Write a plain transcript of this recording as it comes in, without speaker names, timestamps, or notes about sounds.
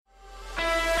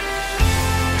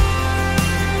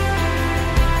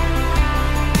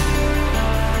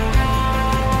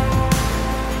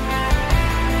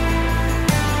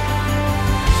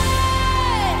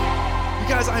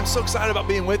so excited about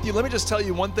being with you. Let me just tell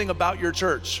you one thing about your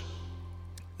church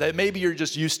that maybe you're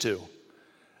just used to.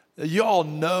 You all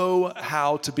know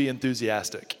how to be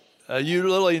enthusiastic. You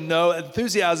literally know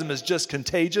enthusiasm is just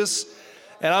contagious.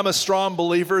 And I'm a strong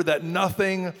believer that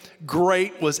nothing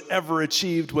great was ever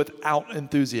achieved without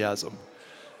enthusiasm.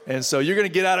 And so you're going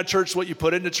to get out of church what you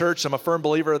put into church. I'm a firm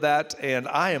believer of that. And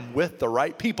I am with the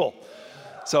right people.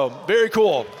 So very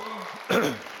cool.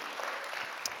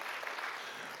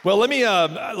 Well,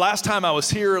 last time I was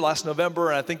here, last November,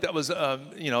 and I think that was,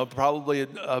 probably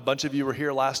a bunch of you were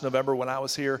here last November when I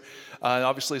was here. And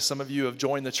obviously, some of you have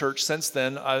joined the church since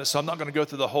then. So I'm not going to go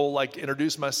through the whole,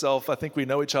 introduce myself. I think we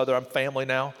know each other. I'm family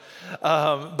now.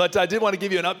 But I did want to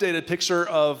give you an updated picture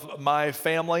of my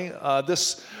family.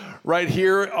 This right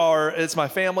here it's my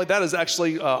family. That is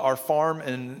actually our farm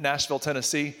in Nashville,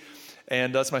 Tennessee.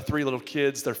 And that's my three little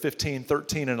kids. They're 15,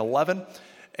 13, and 11.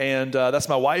 And that's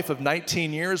my wife of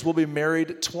 19 years. We'll be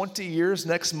married 20 years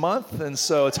next month. And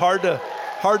so it's hard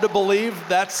to believe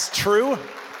that's true.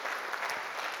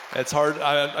 It's hard.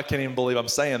 I can't even believe I'm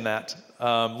saying that.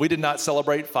 We did not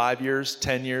celebrate 5 years,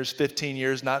 10 years, 15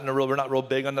 years. We're not real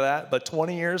big into that. But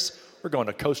 20 years, we're going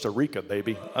to Costa Rica,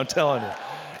 baby. I'm telling you.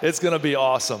 It's going to be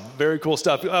awesome. Very cool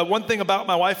stuff. One thing about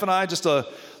my wife and I, just a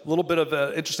little bit of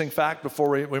an interesting fact before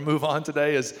we move on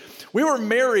today, is we were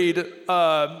married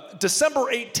December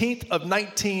 18th of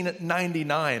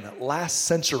 1999, last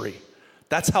century.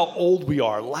 That's how old we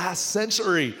are, last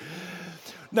century.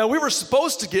 Now, we were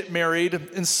supposed to get married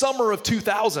in summer of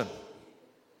 2000,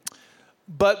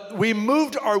 but we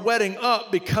moved our wedding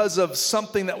up because of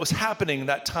something that was happening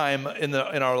that time in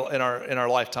our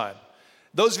lifetime.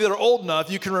 Those of you that are old enough,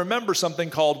 you can remember something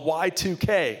called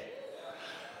Y2K.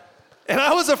 And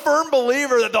I was a firm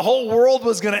believer that the whole world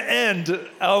was going to end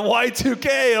on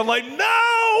Y2K. And I'm like,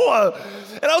 no!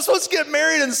 And I was supposed to get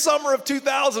married in summer of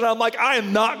 2000. I'm like, I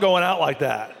am not going out like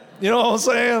that. You know what I'm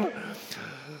saying?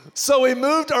 So we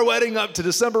moved our wedding up to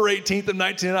December 18th of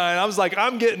 1999. I was like,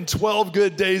 I'm getting 12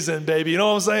 good days in, baby. You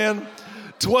know what I'm saying?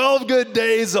 12 good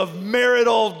days of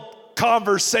marital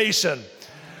conversation.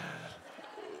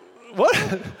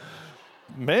 What?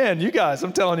 Man, you guys,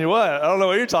 I'm telling you what, I don't know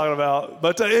what you're talking about.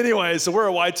 But anyway, so we're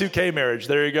a Y2K marriage.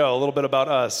 There you go, a little bit about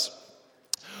us.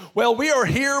 Well, we are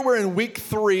here. We're in week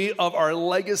 3 of our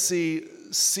Legacy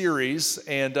series.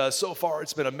 And so far,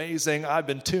 it's been amazing. I've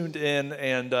been tuned in.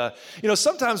 And,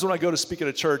 sometimes when I go to speak at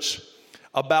a church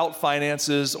about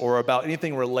finances or about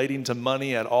anything relating to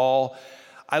money at all,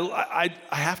 I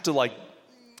have to,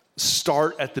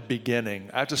 start at the beginning.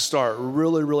 I have to start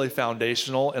really, really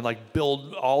foundational and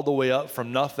build all the way up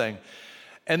from nothing.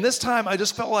 And this time I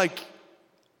just felt like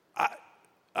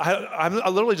I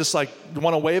literally just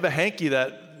want to wave a hanky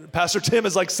that Pastor Tim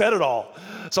has said it all.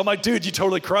 So I'm like, dude, you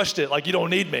totally crushed it. You don't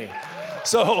need me.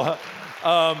 So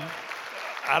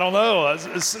I don't know.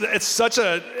 It's such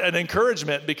an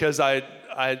encouragement because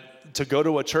to go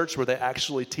to a church where they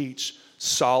actually teach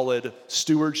solid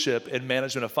stewardship and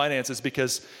management of finances,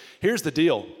 because here's the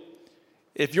deal.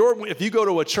 If you go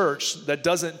to a church that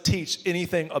doesn't teach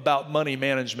anything about money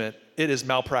management, it is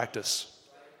malpractice.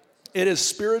 It is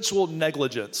spiritual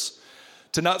negligence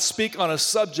to not speak on a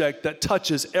subject that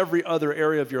touches every other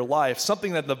area of your life,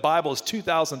 something that in the Bible is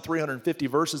 2,350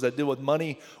 verses that deal with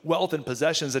money, wealth, and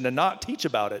possessions, and to not teach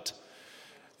about it.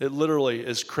 It literally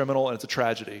is criminal and it's a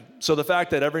tragedy. So the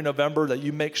fact that every November that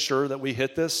you make sure that we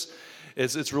hit this,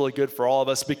 it's really good for all of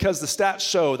us, because the stats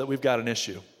show that we've got an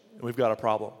issue. We've got a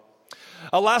problem.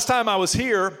 Last time I was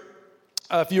here,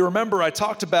 if you remember, I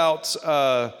talked about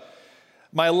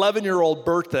my 11-year-old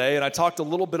birthday, and I talked a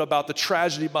little bit about the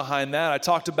tragedy behind that. I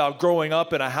talked about growing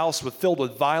up in a house filled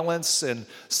with violence and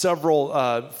several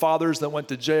fathers that went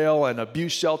to jail and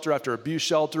abuse shelter after abuse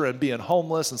shelter, and being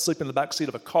homeless and sleeping in the backseat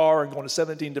of a car and going to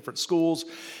 17 different schools.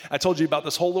 I told you about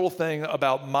this whole little thing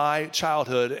about my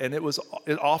childhood, and it was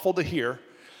awful to hear.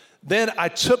 Then I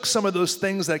took some of those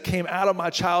things that came out of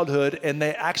my childhood and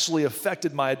they actually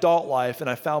affected my adult life, and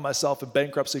I found myself in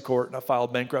bankruptcy court, and I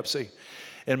filed bankruptcy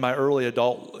in my early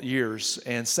adult years.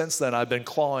 And since then, I've been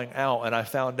clawing out, and I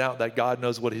found out that God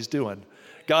knows what he's doing.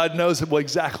 God knows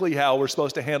exactly how we're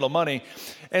supposed to handle money.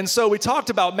 And so we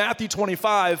talked about Matthew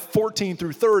 25, 14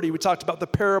 through 30. We talked about the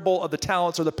parable of the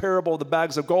talents, or the parable of the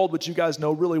bags of gold, which you guys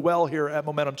know really well here at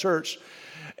Momentum Church.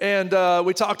 And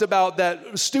we talked about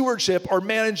that stewardship, or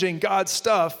managing God's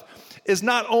stuff, is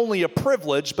not only a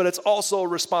privilege, but it's also a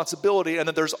responsibility, and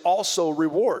that there's also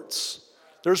rewards.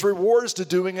 There's rewards to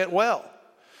doing it well.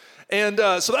 And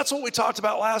so that's what we talked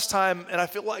about last time, and I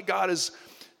feel like God is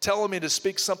telling me to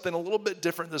speak something a little bit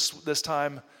different this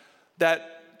time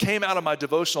that came out of my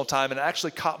devotional time and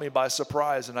actually caught me by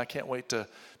surprise, and I can't wait to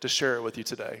share it with you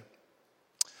today.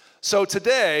 So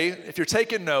today, if you're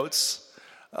taking notes,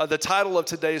 the title of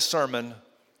today's sermon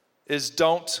is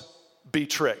Don't Be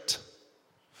Tricked.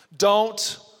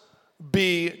 Don't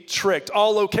be tricked.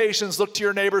 All locations, look to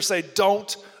your neighbor, say,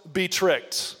 don't be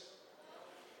tricked.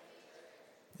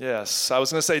 Yes, I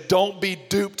was going to say, don't be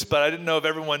duped, but I didn't know if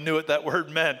everyone knew what that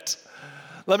word meant.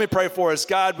 Let me pray for us.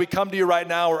 God, we come to you right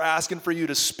now. We're asking for you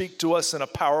to speak to us in a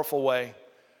powerful way.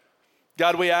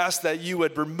 God, we ask that you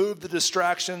would remove the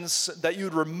distractions, that you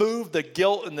would remove the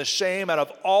guilt and the shame out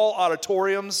of all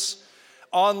auditoriums,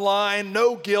 online,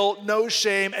 no guilt, no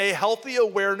shame, a healthy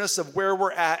awareness of where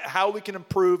we're at, how we can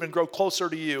improve and grow closer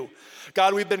to you.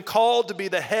 God, we've been called to be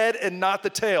the head and not the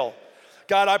tail.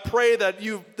 God, I pray that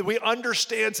we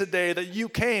understand today that you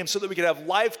came so that we could have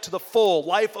life to the full,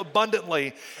 life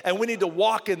abundantly, and we need to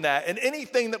walk in that. And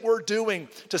anything that we're doing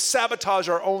to sabotage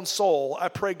our own soul, I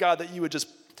pray, God, that you would just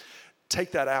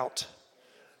take that out.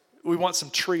 We want some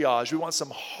triage. We want some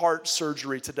heart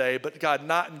surgery today, but God,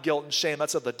 not in guilt and shame.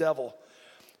 That's of the devil.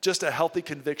 Just a healthy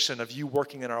conviction of you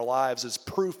working in our lives as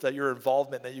proof that your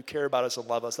involvement, that you care about us and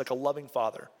love us like a loving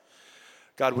father.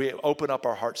 God, we open up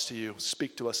our hearts to you.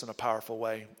 Speak to us in a powerful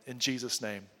way. In Jesus'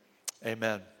 name,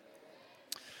 amen.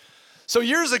 So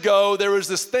years ago, there was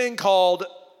this thing called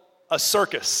a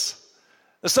circus.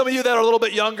 Now, some of you that are a little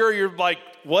bit younger, you're like,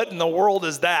 what in the world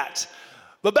is that?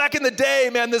 But back in the day,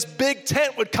 man, this big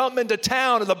tent would come into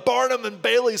town, and the Barnum and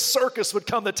Bailey Circus would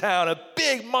come to town, a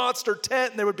big monster tent,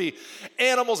 and there would be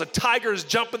animals and tigers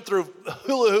jumping through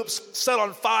hula hoops set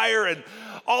on fire, and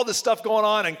all this stuff going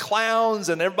on, and clowns,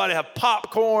 and everybody have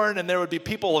popcorn, and there would be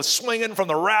people swinging from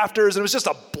the rafters, and it was just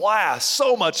a blast,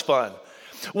 so much fun.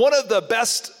 One of the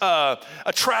best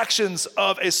attractions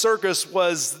of a circus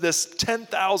was this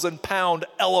 10,000-pound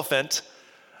elephant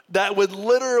that would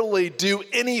literally do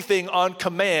anything on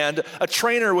command. A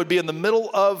trainer would be in the middle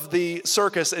of the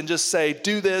circus and just say,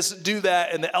 do this, do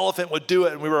that, and the elephant would do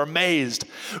it, and we were amazed.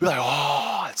 We were like,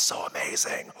 oh, it's so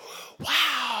amazing.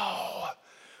 Wow.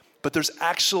 But there's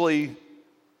actually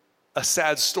a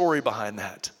sad story behind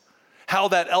that. How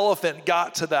that elephant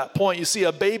got to that point. You see,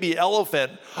 a baby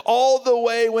elephant, all the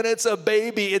way when it's a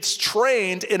baby, it's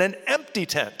trained in an empty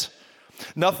tent.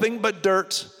 Nothing but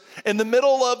dirt. In the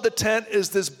middle of the tent is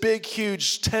this big,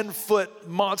 huge 10-foot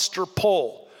monster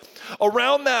pole.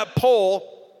 Around that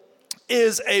pole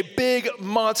is a big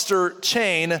monster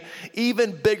chain,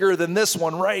 even bigger than this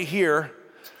one right here.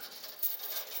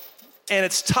 And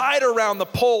it's tied around the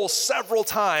pole several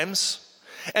times.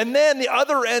 And then the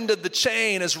other end of the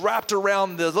chain is wrapped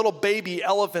around the little baby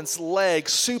elephant's leg,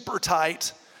 super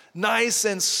tight, nice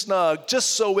and snug,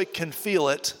 just so it can feel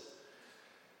it.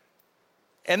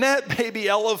 And that baby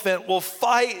elephant will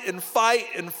fight and fight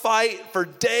and fight for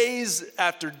days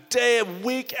after day,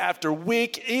 week after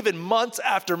week, even months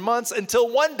after months,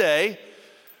 until one day,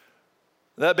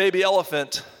 that baby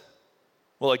elephant,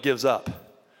 well, it gives up.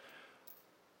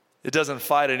 It doesn't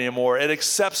fight anymore. It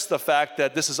accepts the fact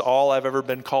that this is all I've ever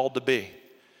been called to be.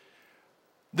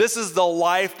 This is the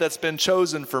life that's been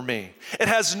chosen for me. It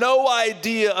has no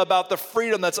idea about the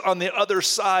freedom that's on the other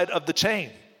side of the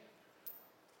chain.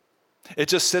 It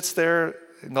just sits there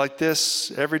like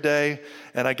this every day,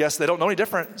 and I guess they don't know any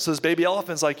different. So this baby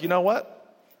elephant's like, you know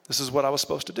what? This is what I was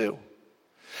supposed to do.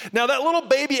 Now that little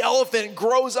baby elephant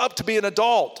grows up to be an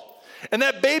adult, and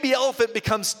that baby elephant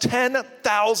becomes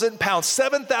 10,000 pounds,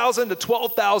 7,000 to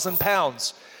 12,000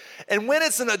 pounds. And when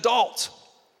it's an adult,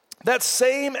 that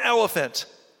same elephant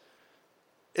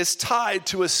is tied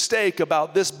to a stake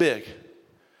about this big.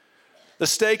 The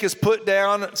stake is put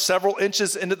down several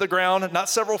inches into the ground, not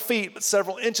several feet, but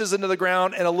several inches into the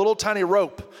ground, and a little tiny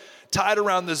rope tied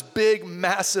around this big,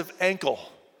 massive ankle.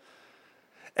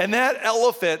 And that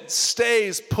elephant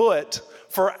stays put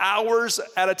for hours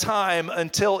at a time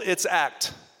until it's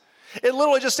act. It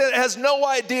literally just has no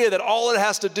idea that all it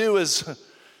has to do is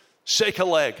shake a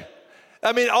leg.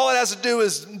 I mean, all it has to do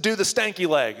is do the stanky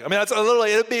leg. I mean, that's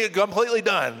literally, it'd be completely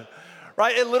done,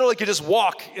 right? It literally could just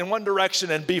walk in one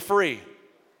direction and be free.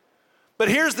 But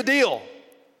here's the deal.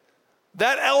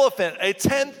 That elephant, a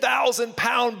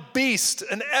 10,000-pound beast,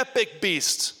 an epic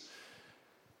beast,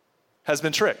 has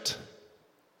been tricked.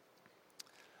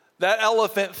 That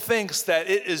elephant thinks that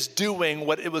it is doing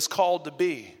what it was called to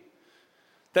be,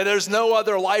 that there's no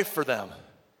other life for them.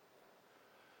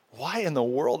 Why in the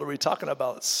world are we talking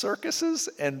about circuses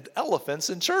and elephants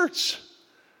in church?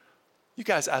 You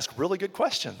guys ask really good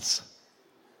questions.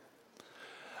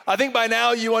 I think by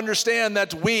now you understand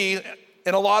that we,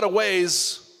 in a lot of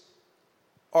ways,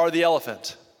 are the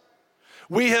elephant.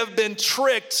 We have been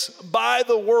tricked by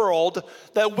the world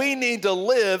that we need to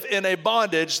live in a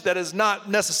bondage that is not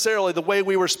necessarily the way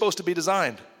we were supposed to be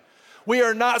designed. We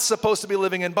are not supposed to be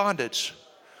living in bondage.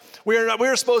 We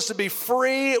are supposed to be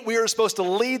free. We are supposed to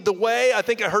lead the way. I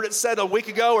think I heard it said a week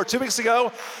ago or 2 weeks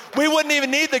ago, we wouldn't even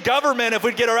need the government if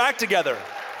we'd get our act together.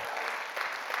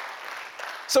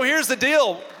 So here's the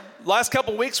deal. Last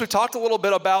couple of weeks, we talked a little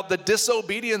bit about the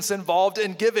disobedience involved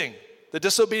in giving. The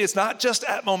disobedience, not just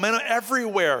at Momentum,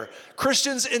 everywhere.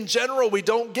 Christians in general, we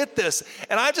don't get this.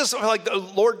 And I just feel like the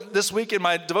Lord this week in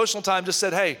my devotional time just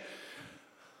said, hey,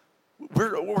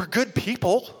 we're good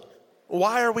people.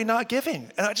 Why are we not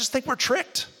giving? And I just think we're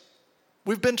tricked.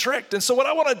 We've been tricked. And so what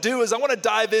I want to do is I want to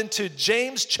dive into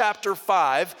James chapter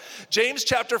 5. James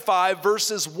chapter 5,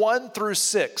 verses 1 through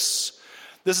 6.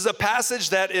 This is a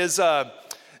passage that is,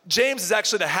 James is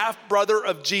actually the half-brother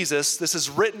of Jesus. This is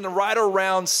written right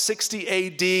around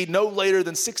 60 AD, no later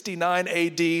than 69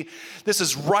 AD. This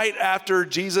is right after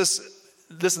Jesus.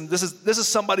 Listen, this is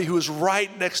somebody who is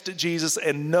right next to Jesus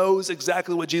and knows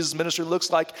exactly what Jesus' ministry looks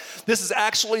like. This is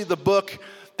actually the book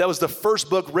that was the first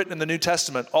book written in the New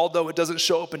Testament, although it doesn't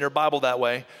show up in your Bible that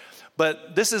way.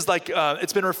 But this is like,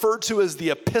 it's been referred to as the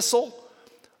epistle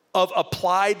of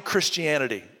applied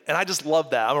Christianity. And I just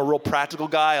love that. I'm a real practical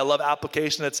guy. I love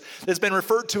application. It's been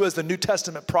referred to as the New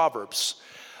Testament Proverbs.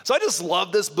 So I just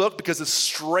love this book because it's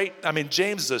straight. I mean,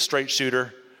 James is a straight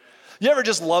shooter. You ever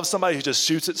just love somebody who just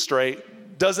shoots it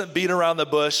straight, doesn't beat around the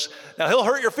bush? Now, he'll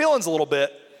hurt your feelings a little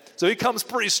bit, so he comes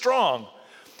pretty strong.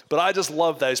 But I just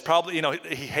love that. He's probably,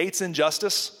 he hates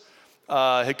injustice.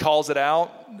 He calls it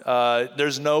out.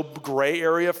 There's no gray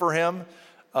area for him.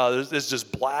 It's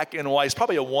just black and white. He's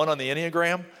probably a 1 on the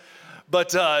Enneagram.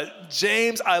 But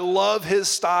James, I love his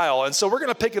style. And so we're going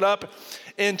to pick it up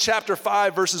in chapter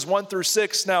 5, verses 1 through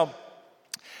 6. Now,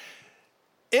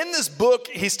 in this book,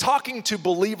 he's talking to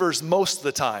believers most of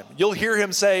the time. You'll hear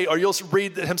him say, or you'll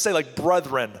read him say like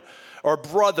brethren or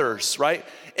brothers, right?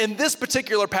 In this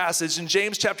particular passage, in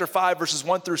James chapter 5, verses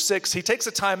 1 through 6, he takes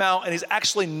a time out and he's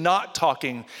actually not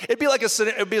talking. It'd be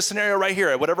a scenario right here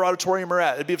at whatever auditorium we're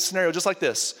at. It'd be a scenario just like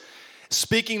this,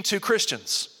 speaking to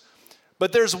Christians.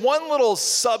 But there's one little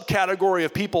subcategory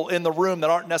of people in the room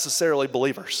that aren't necessarily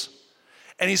believers.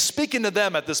 And he's speaking to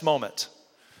them at this moment.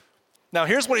 Now,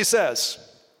 here's what he says.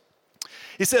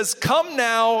 He says, "Come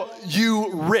now,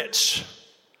 you rich."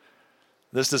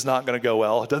 This is not going to go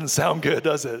well. It doesn't sound good,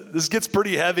 does it? This gets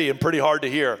pretty heavy and pretty hard to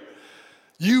hear.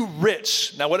 You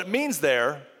rich. Now, what it means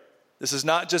there, this is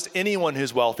not just anyone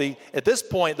who's wealthy. At this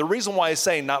point, the reason why he's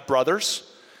saying not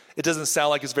brothers, it doesn't sound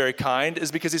like it's very kind,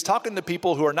 is because he's talking to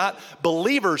people who are not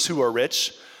believers who are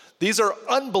rich. These are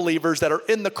unbelievers that are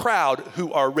in the crowd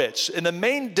who are rich. And the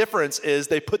main difference is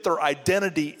they put their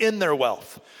identity in their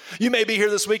wealth. You may be here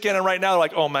this weekend and right now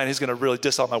like, oh man, he's going to really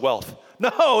diss on my wealth.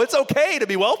 No, it's okay to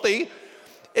be wealthy.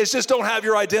 It's just don't have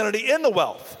your identity in the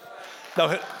wealth.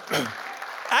 Now,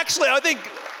 actually, I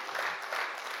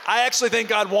actually think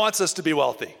God wants us to be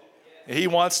wealthy. He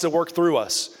wants to work through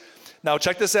us. Now,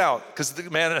 check this out, because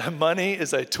money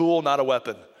is a tool, not a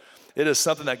weapon. It is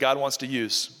something that God wants to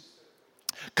use.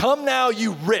 Come now,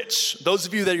 you rich, those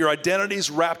of you that your identity is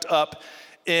wrapped up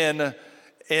in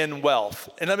wealth.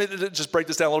 And let me just break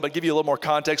this down a little bit, give you a little more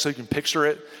context so you can picture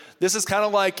it. This is kind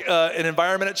of like an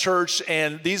environment at church,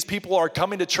 and these people are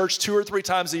coming to church 2 or 3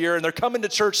 times a year, and they're coming to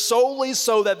church solely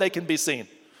so that they can be seen.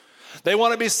 They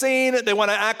want to be seen. They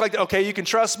want to act like, okay, you can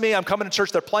trust me. I'm coming to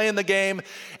church. They're playing the game,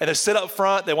 and they sit up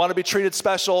front. They want to be treated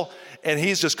special, and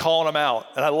he's just calling them out.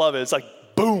 And I love it. It's like,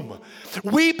 boom.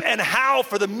 Weep and howl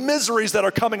for the miseries that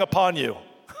are coming upon you.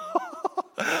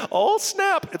 Oh,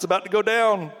 snap. It's about to go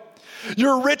down.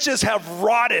 Your riches have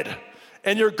rotted,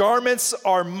 and your garments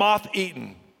are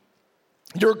moth-eaten.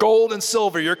 Your gold and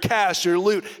silver, your cash, your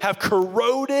loot have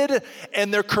corroded,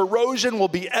 and their corrosion will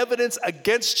be evidence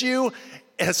against you.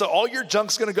 And so all your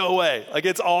junk's going to go away. Like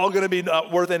it's all going to be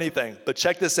not worth anything. But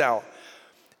check this out.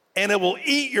 And it will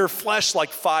eat your flesh like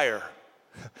fire.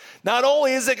 Not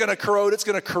only is it going to corrode, it's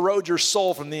going to corrode your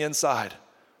soul from the inside.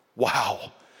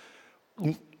 Wow.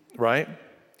 Right?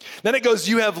 Then it goes,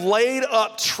 you have laid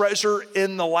up treasure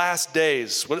in the last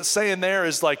days. What it's saying there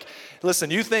is like, listen,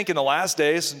 you think in the last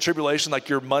days in tribulation, like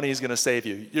your money is going to save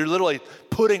you. You're literally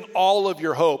putting all of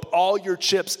your hope, all your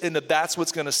chips into that's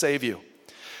what's going to save you.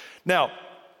 Now,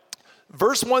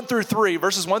 verses 1 through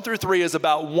 3 is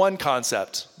about one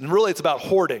concept. And really it's about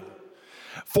hoarding.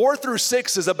 4 through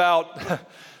 6 is about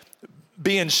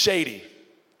being shady.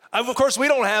 Of course, we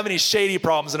don't have any shady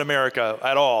problems in America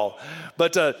at all.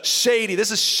 But shady, this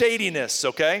is shadiness,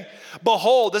 okay?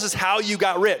 Behold, this is how you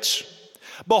got rich.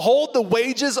 Behold the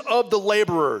wages of the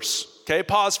laborers. Okay,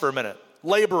 pause for a minute.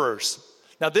 Laborers.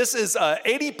 Now this is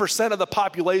 80% of the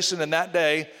population in that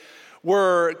day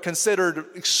were considered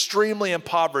extremely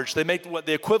impoverished. They make what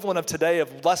the equivalent of today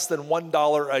of less than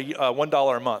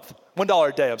 $1 a month. $1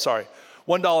 a day, I'm sorry.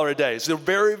 $1 a day. So they're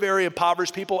very, very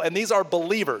impoverished people, and these are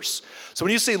believers. So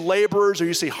when you see laborers or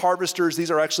you see harvesters,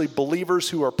 these are actually believers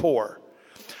who are poor.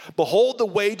 Behold the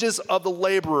wages of the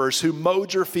laborers who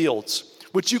mowed your fields,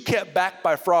 which you kept back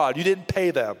by fraud. You didn't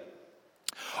pay them.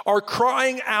 Are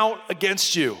crying out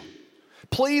against you.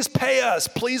 Please pay us.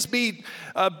 Please be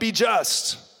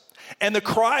just. And the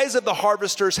cries of the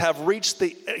harvesters have reached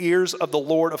the ears of the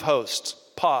Lord of hosts.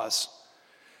 Pause.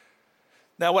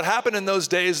 Now, what happened in those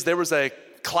days, there was a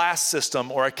class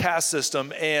system or a caste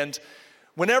system, and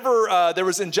whenever there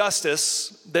was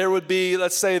injustice, there would be,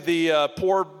 let's say, the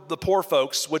poor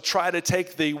folks would try to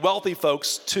take the wealthy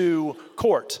folks to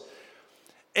court.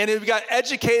 And if you got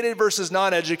educated versus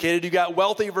non-educated, you got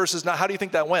wealthy versus not, how do you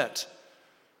think that went?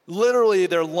 Literally,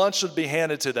 their lunch would be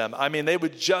handed to them. I mean, they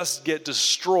would just get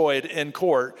destroyed in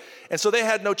court. And so they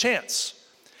had no chance.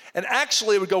 And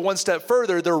actually, it would go one step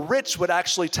further. The rich would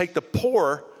actually take the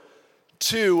poor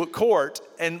to court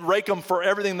and rake them for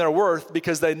everything they're worth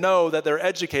because they know that they're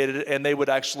educated and they would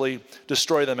actually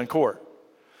destroy them in court.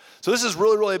 So this is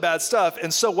really, really bad stuff.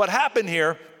 And so what happened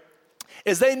here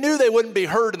is they knew they wouldn't be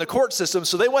heard in the court system,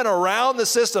 so they went around the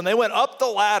system, they went up the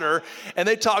ladder, and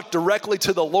they talked directly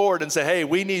to the Lord and said, hey,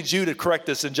 we need you to correct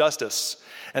this injustice.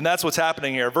 And that's what's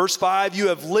happening here. Verse 5, you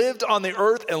have lived on the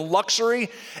earth in luxury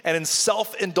and in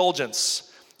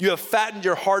self-indulgence. You have fattened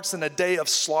your hearts in a day of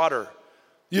slaughter.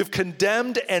 You have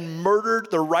condemned and murdered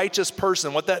the righteous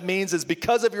person. What that means is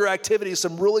because of your activities,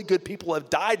 some really good people have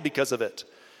died because of it.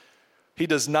 He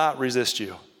does not resist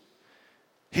you.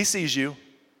 He sees you.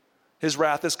 His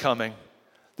wrath is coming.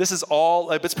 This is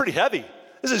all, it's pretty heavy.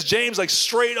 This is James like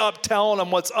straight up telling them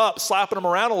what's up, slapping them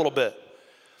around a little bit.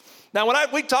 Now, when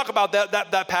we talk about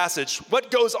that passage,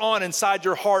 what goes on inside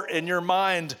your heart and your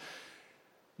mind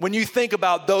when you think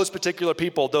about those particular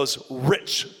people, those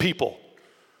rich people?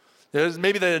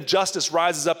 Maybe the injustice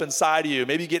rises up inside of you.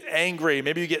 Maybe you get angry.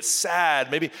 Maybe you get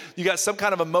sad. Maybe you got some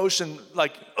kind of emotion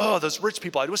like, oh, those rich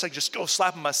people, I wish I could just go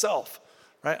slap them myself,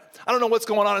 right? I don't know what's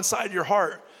going on inside your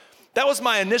heart. That was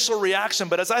my initial reaction,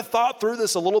 but as I thought through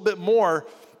this a little bit more,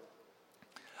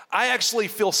 I actually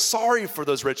feel sorry for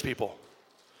those rich people.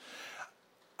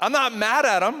 I'm not mad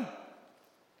at them.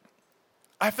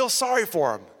 I feel sorry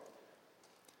for them.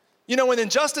 You know, when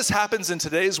injustice happens in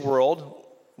today's world,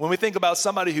 when we think about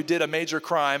somebody who did a major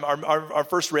crime, our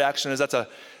first reaction is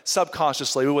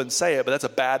subconsciously, we wouldn't say it, but that's a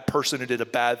bad person who did a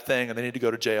bad thing and they need to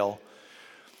go to jail.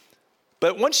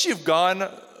 But once you've gone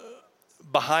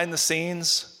behind the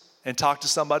scenes and talked to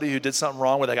somebody who did something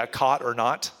wrong, whether they got caught or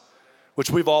not,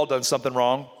 which we've all done something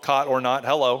wrong, caught or not,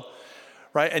 hello,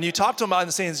 right? And you talk to them behind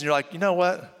the scenes and you're like, you know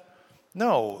what?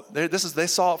 No, they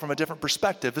saw it from a different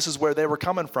perspective. This is where they were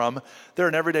coming from. They're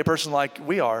an everyday person like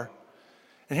we are.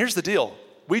 And here's the deal.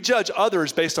 We judge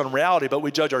others based on reality, but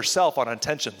we judge ourselves on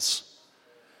intentions.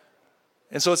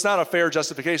 And so it's not a fair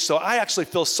justification. So I actually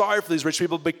feel sorry for these rich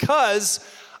people because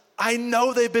I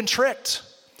know they've been tricked.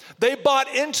 They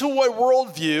bought into a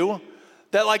worldview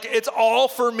that like, it's all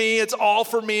for me, it's all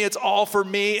for me, it's all for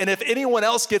me. And if anyone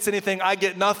else gets anything, I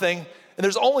get nothing. And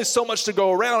there's only so much to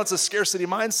go around. It's a scarcity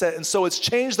mindset. And so it's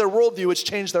changed their worldview, it's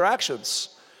changed their actions.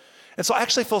 And so I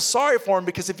actually feel sorry for them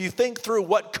because if you think through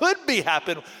what could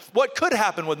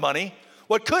happen with money,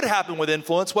 what could happen with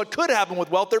influence, what could happen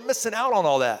with wealth, they're missing out on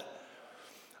all that.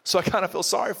 So I kind of feel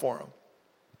sorry for them.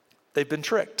 They've been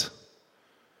tricked.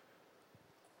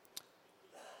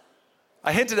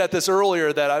 I hinted at this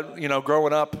earlier that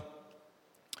growing up,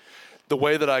 the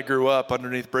way that I grew up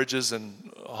underneath bridges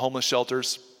and homeless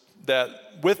shelters, that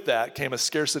with that came a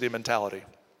scarcity mentality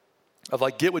of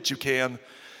like, get what you can,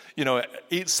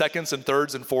 eat seconds and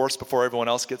thirds and fourths before everyone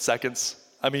else gets seconds.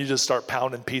 I mean, you just start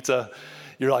pounding pizza.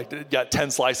 You're like, you got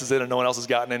 10 slices in and no one else has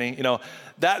gotten any.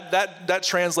 That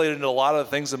translated into a lot of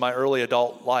the things in my early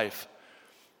adult life.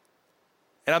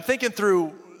 And I'm thinking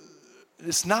through,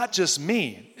 it's not just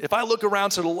me. If I look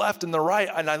around to the left and the right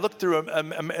and I look through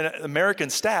American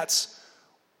stats,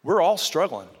 we're all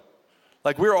struggling.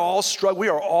 Like we are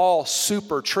all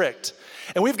super tricked.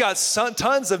 And we've got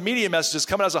tons of media messages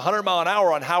coming at us 100 miles an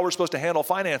hour on how we're supposed to handle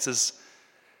finances.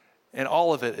 And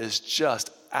all of it is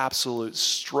just absolute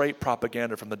straight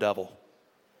propaganda from the devil.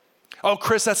 Oh,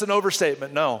 Chris, that's an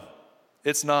overstatement. No,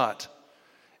 it's not.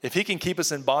 If he can keep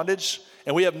us in bondage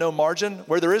and we have no margin,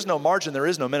 where there is no margin, there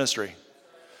is no ministry.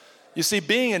 You see,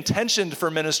 being intentioned for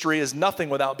ministry is nothing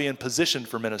without being positioned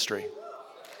for ministry.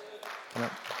 Yeah.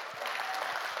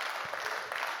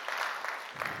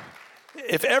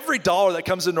 If every dollar that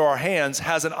comes into our hands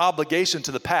has an obligation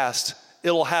to the past,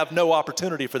 it'll have no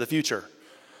opportunity for the future.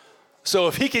 So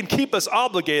if he can keep us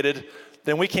obligated,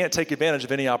 then we can't take advantage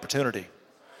of any opportunity.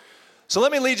 So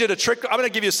let me lead you to trick. I'm going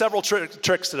to give you several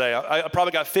tricks today. I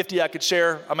probably got 50 I could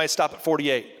share. I might stop at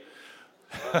 48.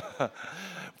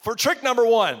 For trick number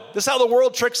one, this is how the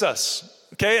world tricks us,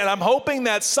 okay? And I'm hoping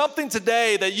that something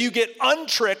today that you get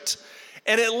untricked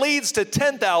and it leads to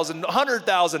 10,000,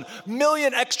 100,000,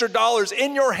 million extra dollars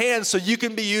in your hands so you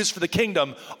can be used for the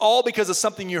kingdom, all because of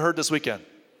something you heard this weekend.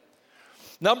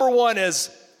 Number one is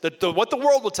what the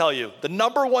world will tell you. The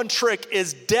number one trick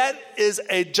is debt is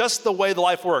just the way the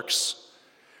life works.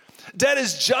 Debt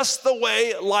is just the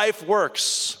way life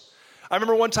works. I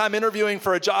remember one time interviewing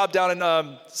for a job down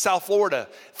in South Florida.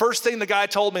 First thing the guy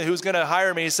told me who was going to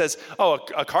hire me, he says,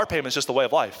 a car payment is just the way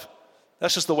of life.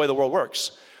 That's just the way the world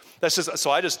works. So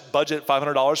I just budget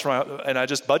 $500 and I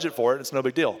just budget for it. It's no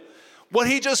big deal. What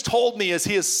he just told me is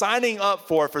he is signing up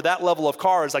for that level of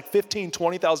car is like $15,000,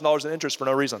 $20,000 in interest for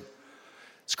no reason.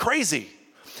 It's crazy.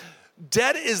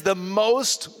 Debt is the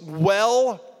most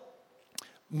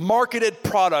marketed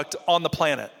product on the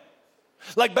planet.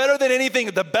 Like better than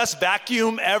anything, the best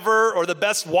vacuum ever or the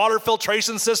best water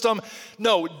filtration system.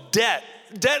 No, debt,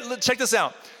 check this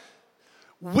out.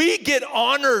 We get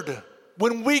honored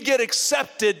when we get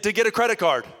accepted to get a credit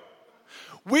card.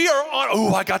 We are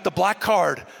on, I got the black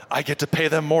card. I get to pay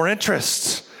them more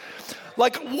interest.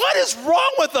 Like, what is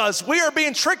wrong with us? We are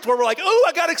being tricked where we're like,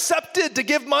 I got accepted to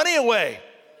give money away.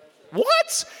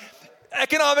 What?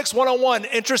 Economics 101,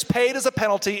 interest paid is a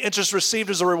penalty, interest received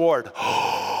is a reward.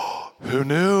 Who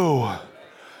knew?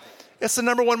 It's the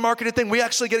number one marketed thing. We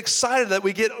actually get excited that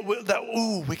we get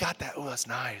that, we got that. That's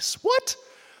nice. What?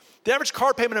 The average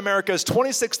car payment in America is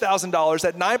 $26,000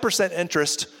 at 9%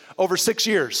 interest over 6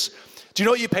 years. Do you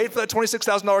know what you paid for that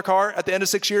 $26,000 car at the end of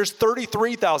 6 years?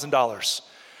 $33,000.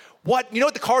 What? You know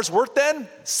what the car's worth then?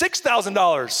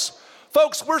 $6,000.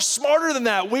 Folks, we're smarter than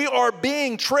that. We are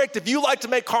being tricked. If you like to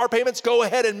make car payments, go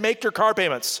ahead and make your car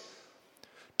payments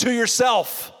to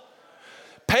yourself.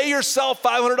 Pay yourself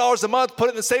 $500 a month, put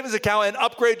it in the savings account, and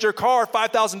upgrade your car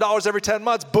 $5,000 every 10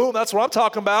 months. Boom, that's what I'm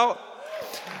talking about.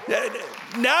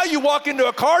 Now you walk into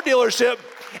a car dealership,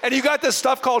 and you got this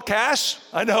stuff called cash.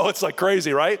 I know, it's like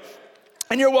crazy, right?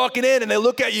 And you're walking in, and they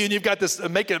look at you, and you've got this,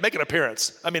 make an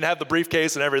appearance. I mean, have the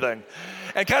briefcase and everything.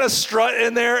 And kind of strut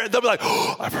in there. They'll be like,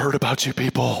 I've heard about you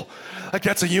people. Like,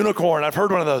 that's a unicorn. I've heard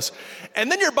one of those.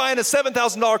 And then you're buying a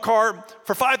 $7,000 car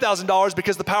for $5,000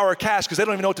 because of the power of cash, because they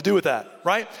don't even know what to do with that,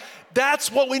 right?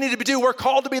 That's what we need to do. We're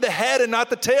called to be the head and not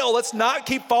the tail. Let's not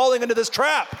keep falling into this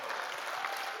trap.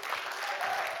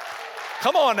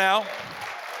 Come on now.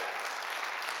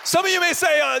 Some of you may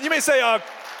say,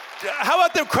 how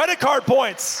about them credit card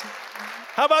points?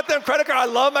 How about them credit card? I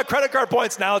love my credit card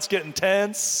points. Now it's getting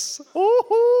tense.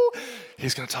 Woo-hoo.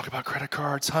 He's going to talk about credit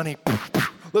cards, honey.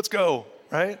 Let's go,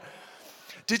 right?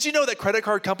 Did you know that credit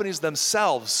card companies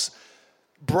themselves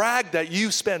brag that you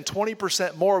spend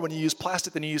 20% more when you use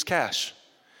plastic than you use cash?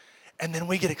 And then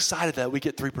we get excited that we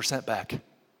get 3% back.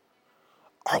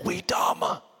 Are we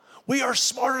dumb? We are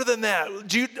smarter than that.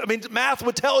 Math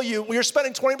would tell you you're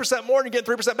spending 20% more and you're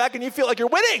getting 3% back and you feel like you're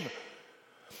winning.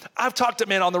 I've talked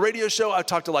to, on the radio show, I've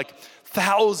talked to like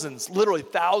literally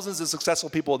thousands of successful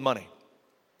people with money.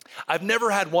 I've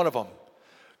never had one of them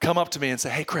come up to me and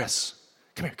say, hey, Chris,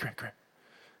 come here,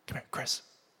 Chris.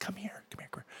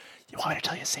 You want me to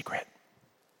tell you a secret?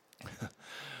 Do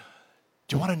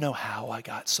you want to know how I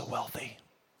got so wealthy?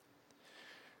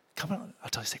 Come on, I'll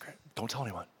tell you a secret. Don't tell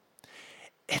anyone.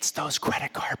 It's those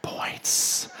credit card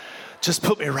points. Just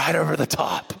put me right over the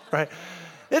top, right?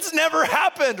 It's never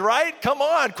happened, right? Come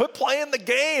on, quit playing the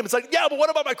game. It's like, yeah, but what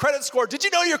about my credit score? Did you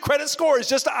know your credit score is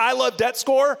just an I love debt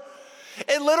score?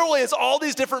 It literally is all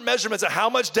these different measurements of how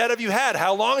much debt have you had,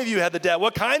 how long have you had the debt,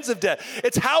 what kinds of debt.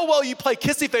 It's how well you play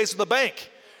kissy face with the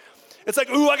bank. It's like,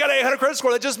 I got an 800 credit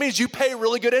score. That just means you pay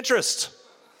really good interest.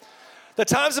 The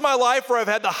times in my life where I've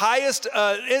had the highest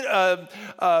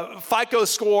FICO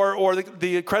score or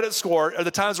the credit score are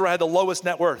the times where I had the lowest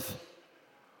net worth.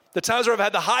 The times where I've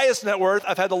had the highest net worth,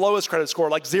 I've had the lowest credit score,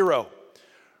 like 0,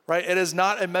 right? It is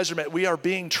not a measurement. We are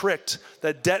being tricked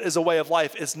that debt is a way of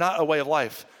life. It's not a way of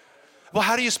life. Well,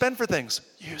 how do you spend for things?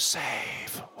 You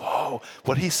save. Whoa,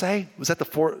 what did he say? Was that the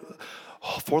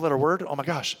four-letter word? Oh my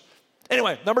gosh.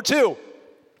 Anyway, number two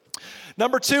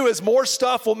is more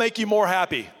stuff will make you more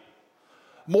happy.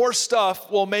 More stuff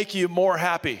will make you more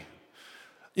happy.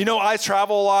 I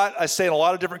travel a lot. I stay in a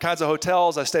lot of different kinds of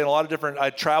hotels. I travel a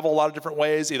lot of different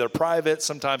ways, either private,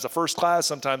 sometimes a first class,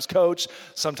 sometimes coach,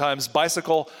 sometimes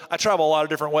bicycle. I travel a lot of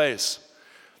different ways.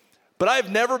 But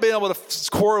I've never been able to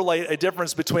correlate a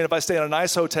difference between if I stay in a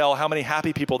nice hotel, how many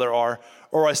happy people there are,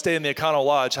 or I stay in the Econo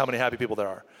Lodge, how many happy people there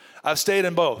are. I've stayed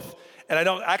in both. And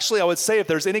I would say if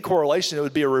there's any correlation, it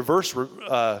would be a reverse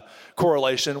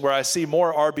correlation where I see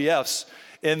more RBFs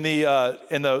in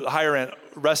the higher end,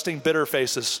 resting bitter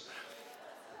faces.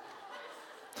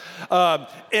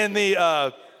 In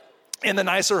the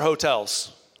nicer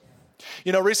hotels.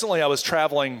 Recently I was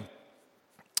traveling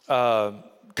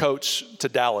coach to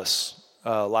Dallas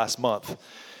last month.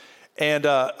 And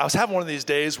I was having one of these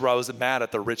days where I was mad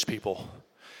at the rich people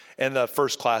and the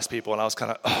first class people. And I was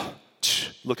kind of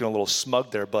looking a little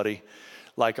smug there, buddy.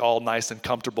 Like all nice and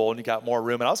comfortable and you got more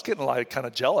room. And I was getting like kind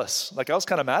of jealous. Like I was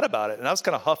kind of mad about it. And I was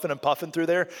kind of huffing and puffing through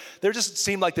there. They just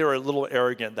seemed like they were a little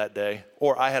arrogant that day.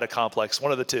 Or I had a complex,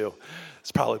 one of the two.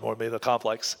 It's probably more me, the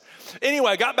complex.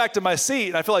 Anyway, I got back to my seat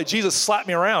and I feel like Jesus slapped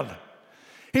me around.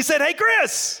 He said, hey,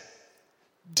 Chris,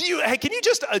 can you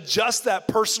just adjust that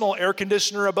personal air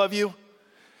conditioner above you?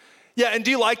 Yeah, and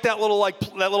do you like that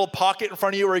little pocket in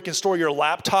front of you where you can store your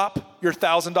laptop, your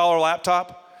 $1,000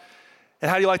 laptop?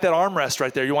 And how do you like that armrest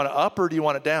right there? You want it up or do you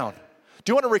want it down?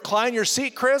 Do you want to recline your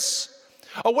seat, Chris?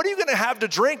 Oh, what are you going to have to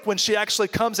drink when she actually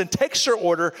comes and takes your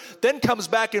order, then comes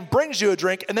back and brings you a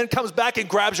drink, and then comes back and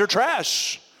grabs your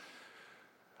trash?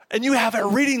 And you have a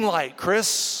reading light,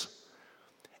 Chris.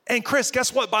 And Chris,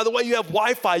 guess what? By the way, you have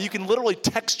Wi-Fi. You can literally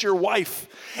text your wife.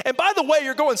 And by the way,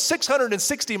 you're going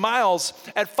 660 miles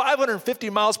at 550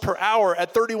 miles per hour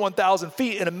at 31,000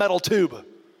 feet in a metal tube.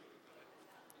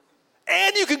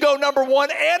 And you can go number 1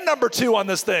 and number 2 on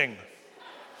this thing.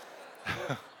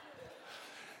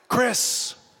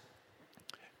 Chris,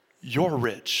 you're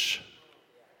rich.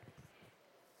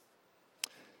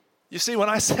 You see, when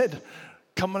I said,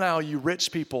 come now, you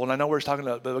rich people, and I know we're talking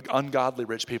about ungodly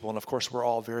rich people, and of course we're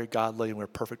all very godly and we're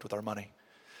perfect with our money.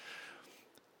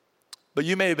 But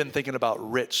you may have been thinking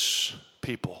about rich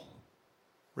people.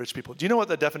 Rich people. Do you know what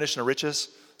the definition of rich is?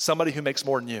 Somebody who makes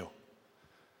more than you.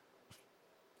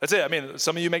 That's it. I mean,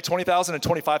 some of you make 20,000 and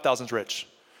 25,000 is rich.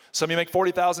 Some of you make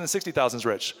 40,000 and 60,000 is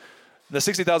rich. The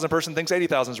 60,000 person thinks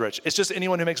 80,000 is rich. It's just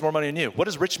anyone who makes more money than you. What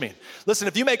does rich mean? Listen,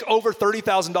 if you make over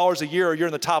 $30,000 a year, you're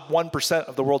in the top 1%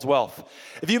 of the world's wealth.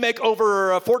 If you make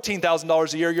over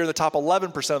 $14,000 a year, you're in the top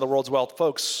 11% of the world's wealth.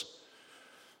 Folks,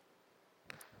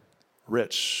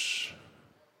 rich.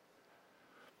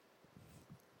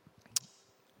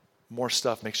 More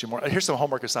stuff makes you more. Here's some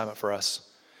homework assignment for us.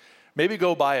 Maybe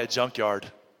go buy a junkyard.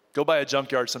 Go buy a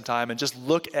junkyard sometime and just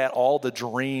look at all the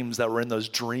dreams that were in those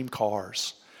dream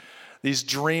cars. These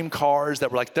dream cars that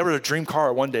were like, there was a dream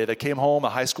car one day that came home, a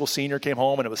high school senior came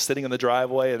home and it was sitting in the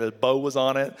driveway and a bow was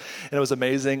on it and it was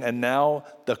amazing. And now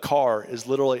the car is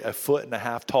literally 1.5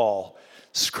 feet tall,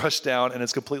 crushed down, and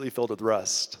it's completely filled with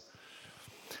rust.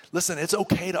 Listen, it's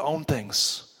okay to own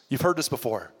things. You've heard this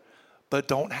before, but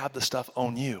don't have the stuff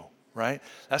own you. Right?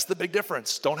 That's the big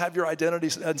difference. Don't have your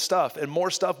identities and stuff. And more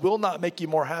stuff will not make you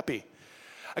more happy.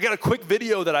 I got a quick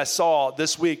video that I saw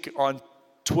this week on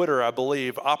Twitter, I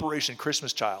believe, Operation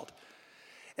Christmas Child.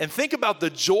 And think about the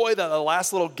joy that the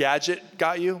last little gadget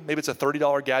got you. Maybe it's a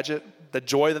 $30 gadget, the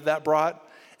joy that brought.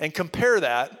 And compare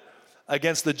that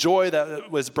against the joy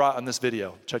that was brought on this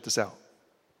video. Check this out.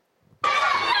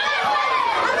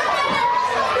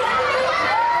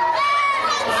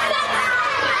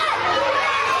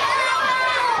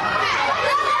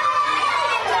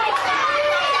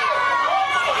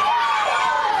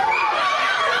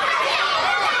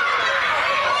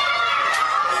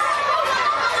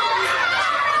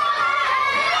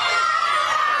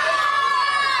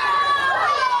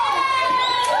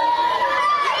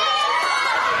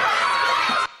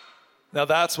 Now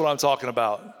that's what I'm talking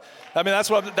about. I mean,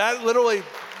 that literally,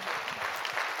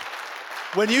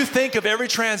 when you think of every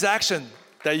transaction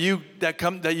that you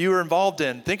are involved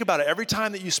in, think about it. Every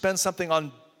time that you spend something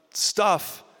on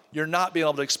stuff, you're not being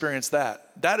able to experience that.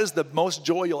 That is the most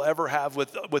joy you'll ever have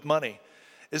with money,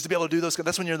 is to be able to do those.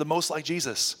 That's when you're the most like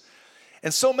Jesus.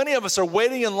 And so many of us are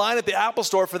waiting in line at the Apple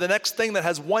store for the next thing that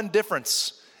has one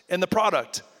difference in the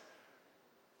product.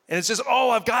 And it's just,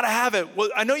 I've got to have it. Well,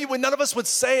 I know none of us would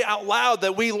say out loud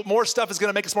that more stuff is going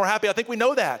to make us more happy. I think we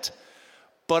know that.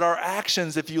 But our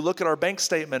actions, if you look at our bank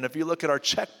statement, if you look at our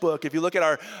checkbook, if you look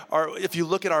at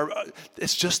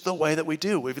it's just the way that we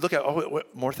do. If you look at,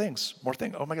 more things.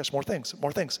 Oh my gosh, more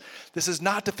things. This is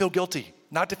not to feel guilty,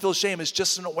 not to feel shame. It's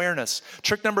just an awareness.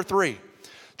 Trick number three.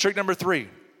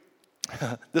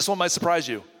 This one might surprise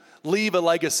you. Leave a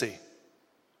legacy.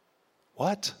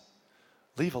 What?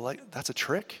 That's a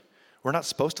trick? We're not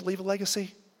supposed to leave a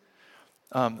legacy?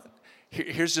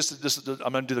 Here's just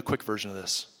I'm going to do the quick version of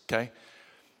this, okay?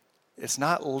 It's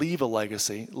not leave a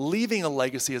legacy. Leaving a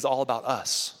legacy is all about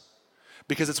us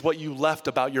because it's what you left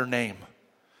about your name.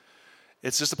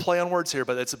 It's just a play on words here,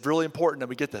 but it's really important that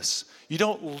we get this. You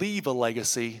don't leave a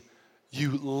legacy,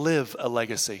 you live a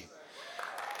legacy.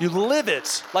 You live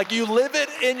it, like you live it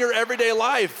in your everyday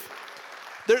life.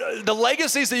 The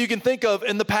legacies that you can think of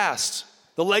in the past,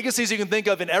 the legacies you can think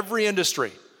of in every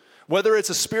industry, whether it's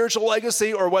a spiritual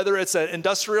legacy or whether it's an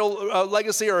industrial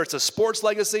legacy or it's a sports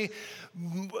legacy,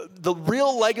 the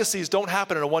real legacies don't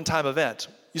happen in a one-time event.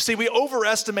 You see, we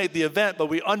overestimate the event, but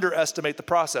we underestimate the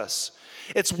process.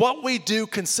 It's what we do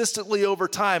consistently over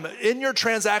time. In your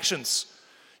transactions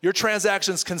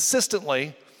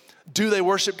consistently, do they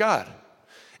worship God?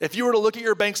 If you were to look at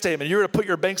your bank statement, you were to put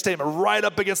your bank statement right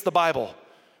up against the Bible,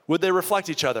 would they reflect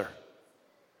each other?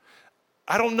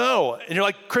 I don't know. And you're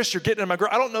like, Chris, you're getting in my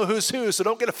I don't know who's who, so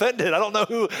don't get offended. I don't know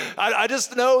who. I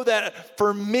just know that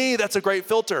for me, that's a great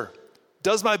filter.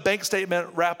 Does my bank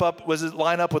statement does it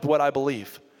line up with what I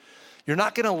believe? You're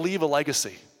not going to leave a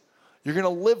legacy. You're going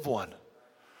to live one.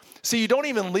 See, you don't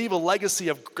even leave a legacy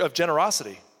of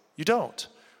generosity. You don't.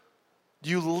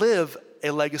 You live a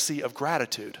legacy of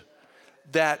gratitude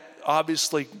that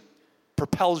obviously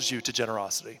propels you to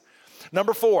generosity.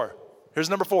 Number 4. Here's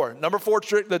number 4.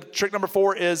 Trick number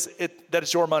 4 is that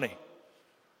it's your money.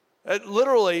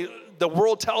 Literally, the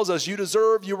world tells us you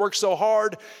deserve, you work so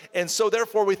hard, and so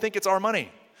therefore we think it's our money.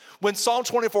 When Psalm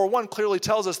 24:1 clearly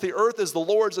tells us the earth is the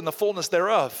Lord's and the fullness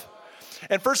thereof.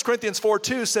 And 1 Corinthians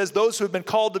 4:2 says those who have been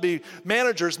called to be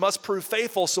managers must prove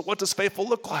faithful. So what does faithful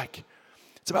look like?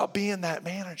 It's about being that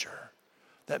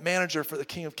manager for the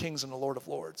King of Kings and the Lord of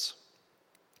Lords.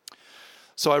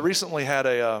 So I recently had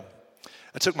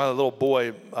I took my little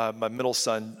boy, my middle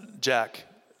son, Jack.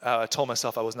 I told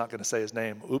myself I was not going to say his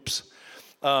name. Oops.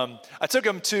 I took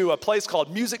him to a place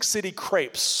called Music City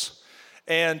Crepes.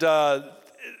 And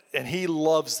he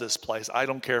loves this place. I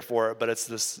don't care for it, but it's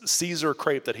this Caesar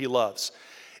crepe that he loves.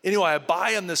 Anyway, I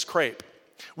buy him this crepe.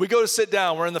 We go to sit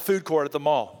down. We're in the food court at the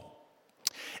mall.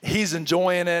 He's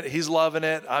enjoying it. He's loving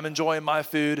it. I'm enjoying my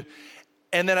food.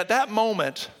 And then at that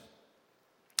moment,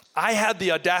 I had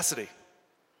the audacity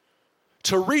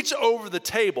to reach over the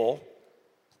table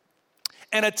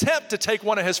and attempt to take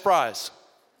one of his fries.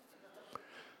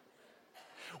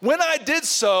 When I did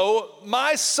so,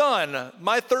 my son,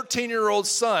 my 13-year-old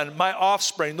son, my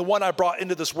offspring, the one I brought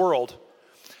into this world,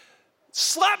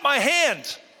 slapped my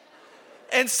hand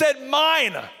and said,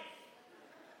 "Mine."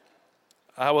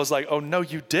 I was like, "Oh, no,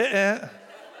 you didn't."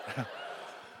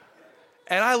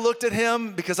 And I looked at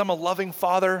him because I'm a loving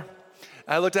father.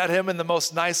 I looked at him in the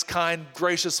most nice, kind,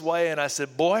 gracious way, and I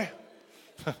said, "Boy,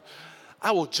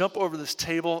 I will jump over this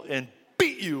table and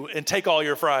beat you and take all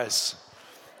your fries."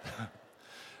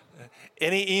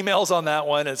 Any emails on that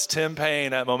one, it's Tim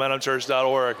Payne at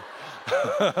momentumchurch.org.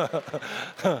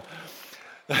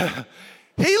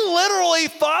 He literally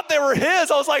thought they were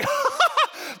his. I was like,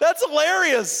 that's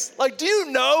hilarious. Like, do you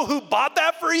know who bought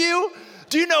that for you?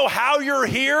 Do you know how you're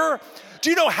here? Do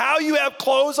you know how you have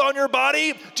clothes on your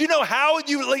body? Do you know how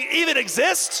you even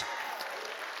exist?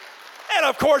 And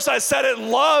of course, I said it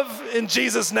in love in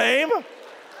Jesus' name.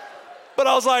 But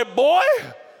I was like, boy,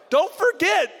 don't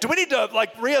forget. Do we need to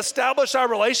reestablish our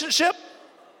relationship?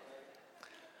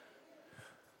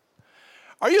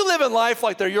 Are you living life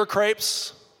like they're your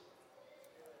crepes?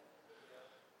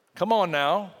 Come on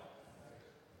now.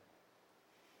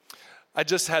 I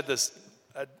just had this,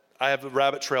 I have a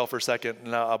rabbit trail for a second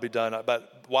and I'll be done.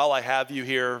 But while I have you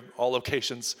here, all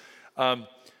locations, I'm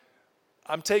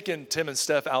taking Tim and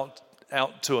Steph out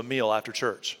to a meal after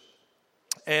church.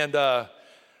 And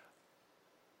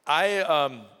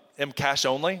I am cash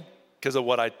only because of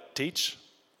what I teach.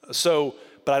 But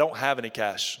I don't have any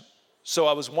cash. So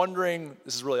I was wondering,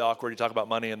 this is really awkward. You talk about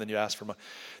money and then you ask for money.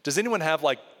 Does anyone have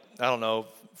 $40,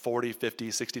 $50,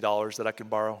 $60 that I can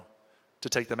borrow to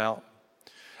take them out?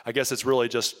 I guess it's really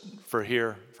just for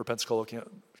here, for Pensacola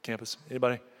campus.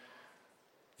 Anybody?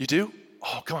 You do?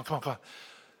 Oh, come on.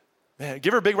 Man,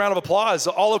 give her a big round of applause.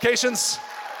 All locations.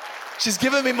 She's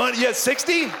giving me money. You had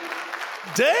 60?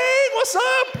 Dang, what's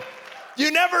up?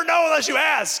 You never know unless you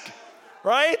ask,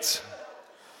 right?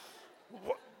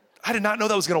 I did not know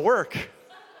that was going to work.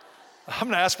 I'm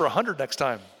going to ask for 100 next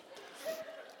time.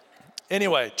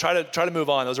 Anyway, try to move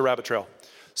on. That was a rabbit trail.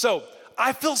 So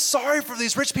I feel sorry for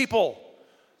these rich people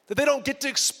that they don't get to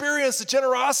experience the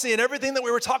generosity and everything that we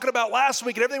were talking about last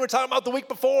week and everything we were talking about the week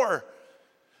before.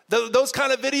 Those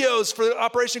kind of videos for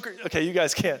Operation. Okay, you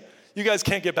guys can't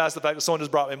get past the fact that someone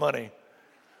just brought me money.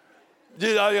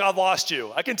 I've lost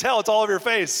you. I can tell it's all over your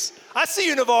face. I see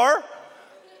you, Navarre.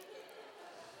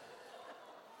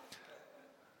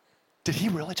 did he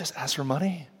really just ask for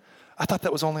money? I thought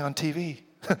that was only on TV.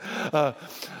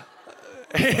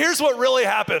 Here's what really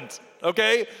happened,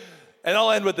 okay? And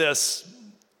I'll end with this.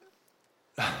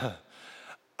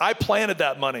 I planted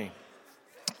that money.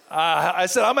 I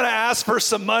said, I'm going to ask for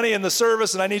some money in the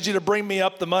service, and I need you to bring me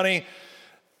up the money.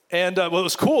 And what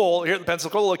was cool here at the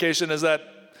Pensacola location is that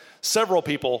several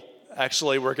people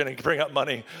actually were going to bring up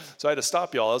money. So I had to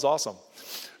stop y'all. That was awesome.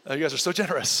 You guys are so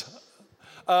generous.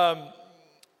 But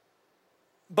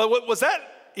was that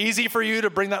easy for you to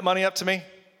bring that money up to me?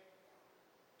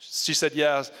 She said,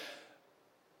 yeah.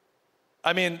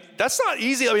 I mean, that's not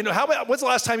easy. I mean, when's the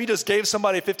last time you just gave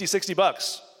somebody 50, 60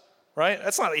 bucks, right?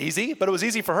 That's not easy, but it was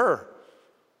easy for her.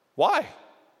 Why?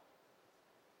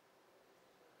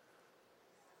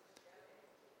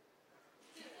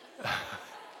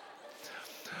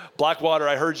 Blackwater,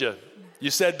 I heard you.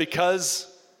 You said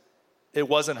because it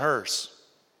wasn't hers.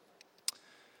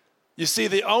 You see,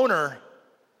 the owner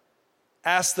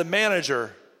asked the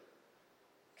manager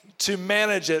to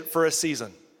manage it for a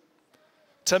season,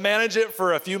 to manage it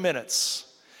for a few minutes.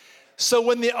 So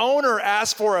when the owner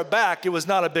asked for it back, it was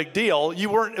not a big deal.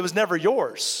 It was never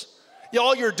yours.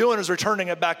 All you're doing is returning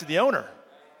it back to the owner.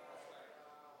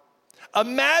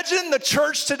 Imagine the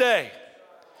church today.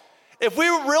 If we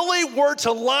really were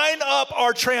to line up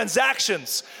our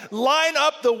transactions, line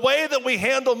up the way that we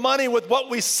handle money with what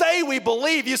we say we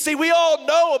believe. You see, we all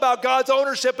know about God's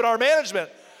ownership and our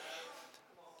management.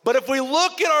 But if we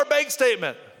look at our bank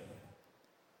statement,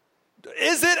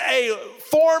 is it a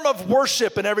form of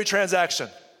worship in every transaction?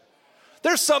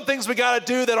 There's some things we got to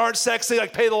do that aren't sexy,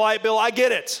 like pay the light bill. I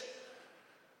get it.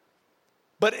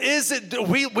 But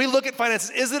we look at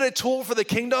finances, is it a tool for the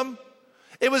kingdom?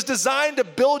 It was designed to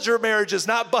build your marriages,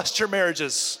 not bust your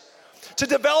marriages. To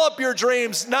develop your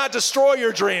dreams, not destroy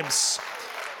your dreams.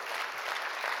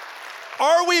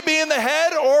 Are we being the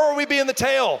head or are we being the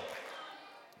tail?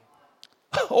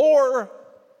 Or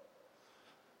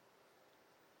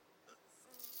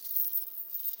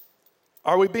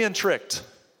are we being tricked?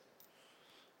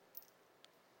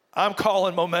 I'm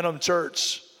calling Momentum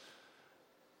Church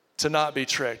to not be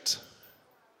tricked.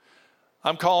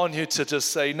 I'm calling you to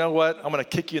just say, you know what? I'm going to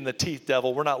kick you in the teeth,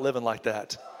 devil. We're not living like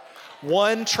that.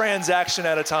 One transaction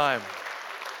at a time.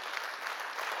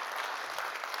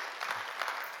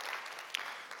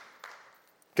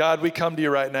 God, we come to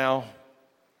you right now,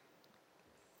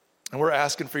 and we're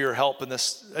asking for your help in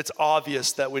this. It's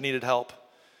obvious that we needed help.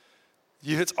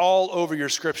 It's all over your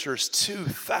scriptures,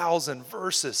 2,000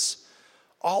 verses,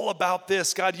 all about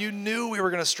this. God, you knew we were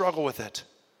going to struggle with it.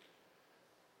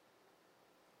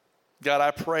 God,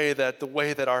 I pray that the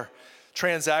way that our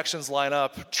transactions line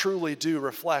up truly do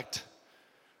reflect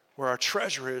where our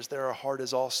treasure is, there our heart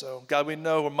is also. God, we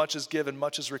know where much is given,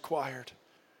 much is required.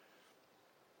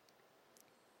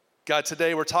 God,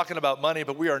 today we're talking about money,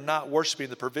 but we are not worshiping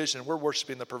the provision. We're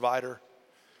worshiping the provider.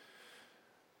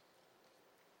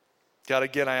 God,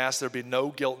 again, I ask there be no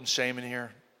guilt and shame in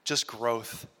here, just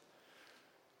growth.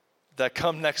 That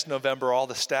come next November, all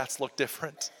the stats look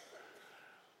different.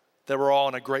 That we're all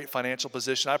in a great financial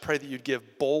position. I pray that you'd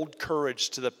give bold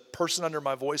courage to the person under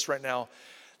my voice right now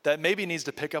that maybe needs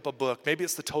to pick up a book. Maybe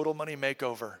it's the Total Money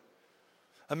Makeover.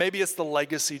 And maybe it's the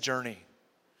Legacy Journey.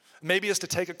 Maybe it's to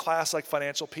take a class like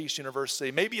Financial Peace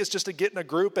University. Maybe it's just to get in a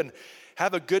group and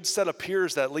have a good set of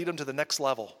peers that lead them to the next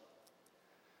level.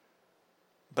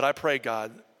 But I pray,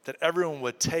 God, that everyone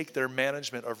would take their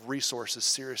management of resources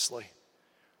seriously.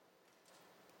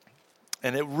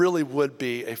 And it really would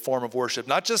be a form of worship.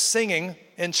 Not just singing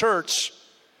in church,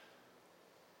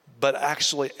 but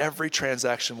actually every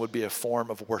transaction would be a form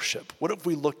of worship. What if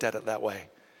we looked at it that way?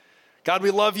 God,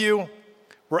 we love you.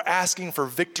 We're asking for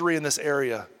victory in this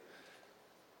area.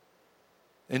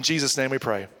 In Jesus' name we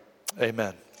pray.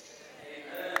 Amen.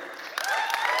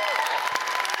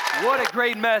 What a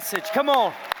great message. Come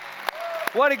on.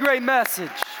 What a great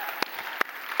message.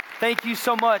 Thank you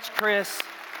so much, Chris.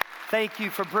 Thank you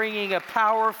for bringing a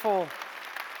powerful,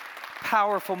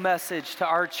 powerful message to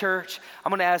our church.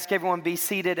 I'm going to ask everyone to be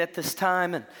seated at this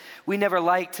time. And we never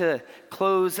like to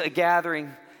close a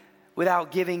gathering without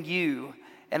giving you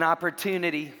an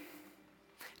opportunity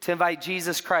to invite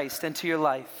Jesus Christ into your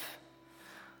life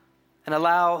and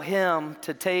allow him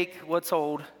to take what's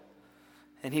old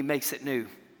and he makes it new.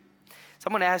 So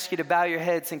I'm going to ask you to bow your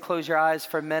heads and close your eyes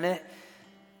for a minute.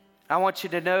 I want you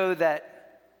to know that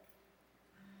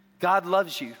God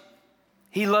loves you.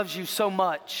 He loves you so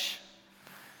much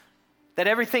that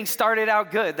everything started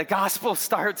out good. The gospel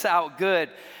starts out good.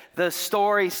 The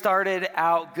story started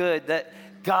out good, that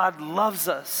God loves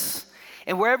us.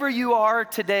 And wherever you are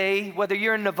today, whether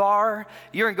you're in Navarre,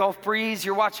 you're in Gulf Breeze,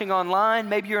 you're watching online,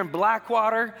 maybe you're in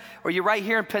Blackwater, or you're right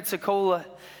here in Pensacola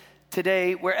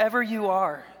today, wherever you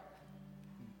are,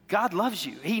 God loves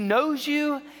you. He knows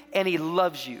you and He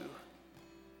loves you.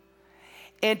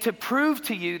 And to prove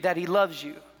to you that He loves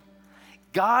you,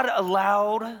 God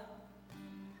allowed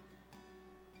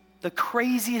the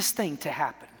craziest thing to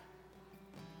happen.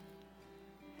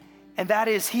 And that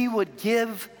is He would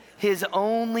give His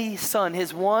only Son,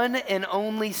 His one and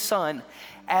only Son,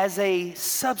 as a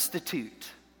substitute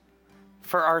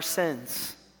for our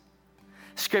sins.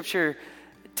 Scripture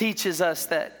teaches us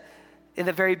that in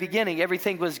the very beginning,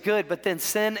 everything was good, but then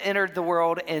sin entered the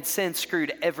world and sin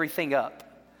screwed everything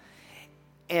up.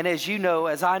 And as you know,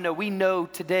 as I know, we know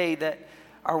today that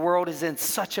our world is in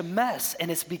such a mess,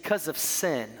 and it's because of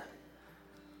sin.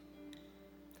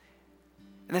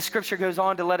 And the scripture goes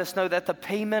on to let us know that the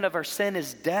payment of our sin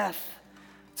is death.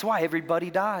 That's why everybody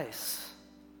dies.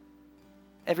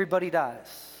 Everybody dies,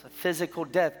 a physical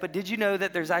death. But did you know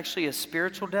that there's actually a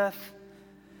spiritual death?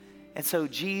 And so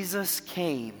Jesus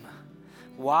came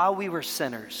while we were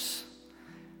sinners.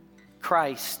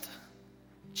 Christ,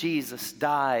 Jesus,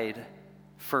 died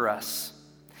for us.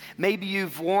 Maybe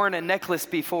you've worn a necklace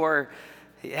before,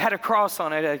 it had a cross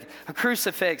on it, a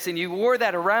crucifix, and you wore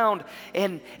that around,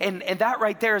 and that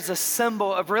right there is a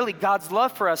symbol of really God's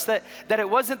love for us, that it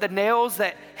wasn't the nails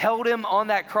that held Him on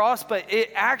that cross, but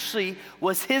it actually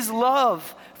was His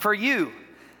love for you,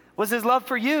 was His love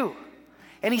for you.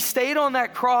 And He stayed on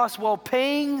that cross while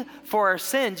paying for our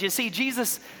sins. You see,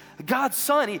 Jesus, God's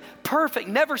Son, He perfect,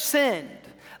 never sinned,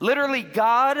 literally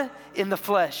God in the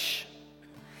flesh.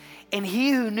 And He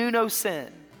who knew no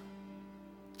sin,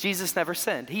 Jesus never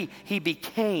sinned. He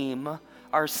became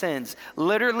our sins.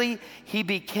 Literally, He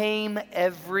became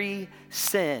every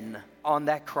sin on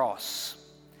that cross.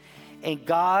 And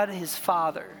God, His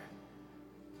Father,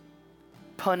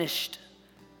 punished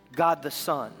God the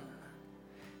Son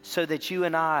so that you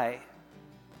and I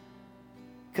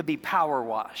could be power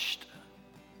washed.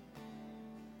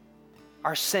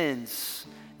 Our sins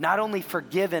not only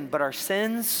forgiven, but our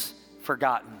sins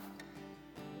forgotten.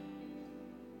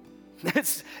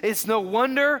 It's no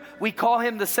wonder we call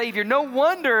Him the Savior. No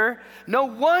wonder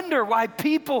why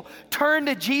people turn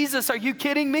to Jesus. Are you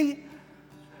kidding me?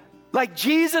 Like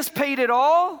Jesus paid it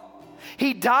all.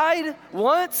 He died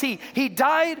once. He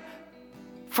died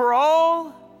for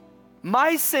all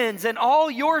my sins and all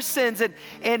your sins.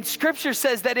 And Scripture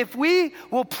says that if we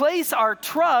will place our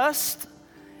trust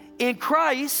in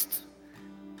Christ,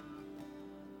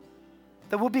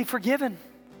 that we'll be forgiven.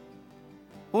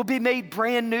 We'll be made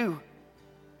brand new.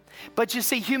 But you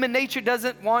see, human nature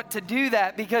doesn't want to do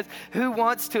that, because who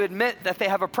wants to admit that they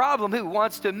have a problem? Who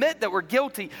wants to admit that we're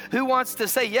guilty? Who wants to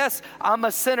say, yes, I'm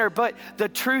a sinner? But the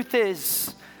truth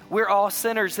is, we're all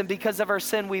sinners, and because of our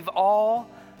sin, we've all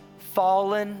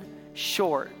fallen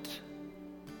short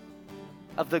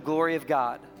of the glory of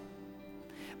God.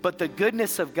 But the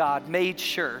goodness of God made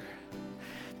sure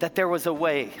that there was a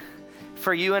way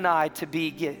for you and I to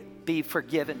be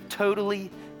forgiven,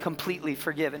 totally, completely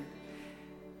forgiven.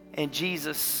 And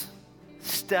Jesus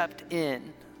stepped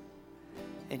in,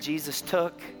 and Jesus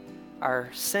took our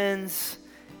sins,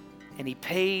 and He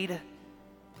paid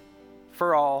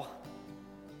for all,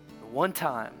 one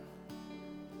time,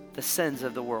 the sins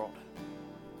of the world.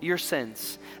 Your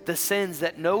sins, the sins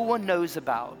that no one knows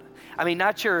about. I mean,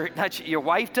 not your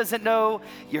wife doesn't know,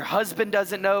 your husband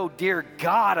doesn't know. Dear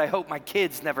God, I hope my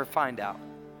kids never find out.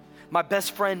 My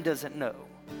best friend doesn't know.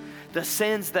 The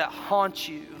sins that haunt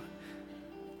you,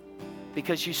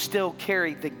 because you still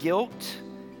carry the guilt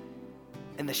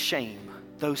and the shame,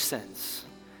 those sins.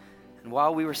 And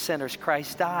while we were sinners,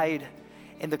 Christ died.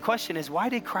 And the question is, why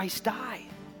did Christ die?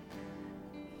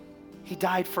 He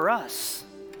died for us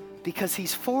because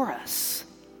He's for us.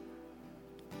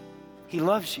 He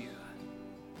loves you.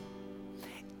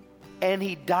 And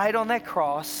He died on that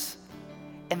cross,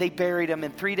 and they buried Him.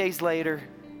 And 3 days later,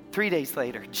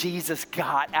 Jesus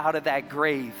got out of that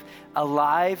grave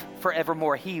alive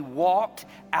forevermore. He walked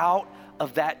out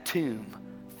of that tomb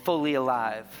fully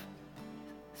alive,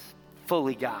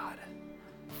 fully God,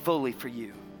 fully for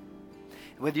you.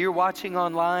 Whether you're watching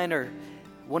online or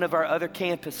one of our other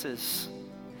campuses,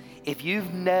 if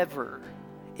you've never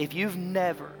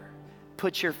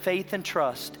put your faith and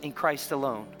trust in Christ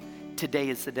alone, today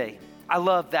is the day. I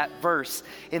love that verse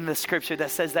in the scripture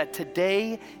that says that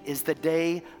today is the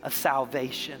day of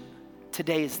salvation.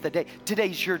 Today is the day.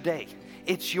 Today's your day.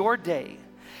 It's your day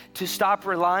to stop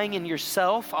relying on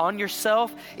yourself,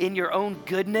 in your own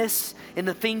goodness, in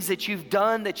the things that you've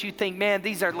done that you think, man,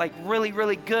 these are like really,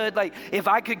 really good. Like if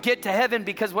I could get to heaven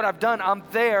because what I've done, I'm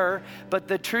there. But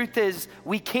the truth is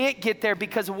we can't get there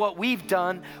because of what we've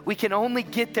done. We can only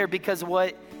get there because of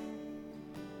what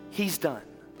He's done.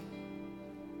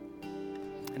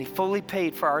 And He fully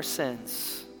paid for our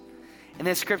sins. And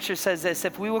then scripture says this,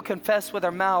 if we will confess with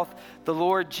our mouth the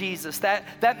Lord Jesus,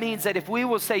 that means that if we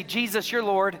will say, Jesus, you're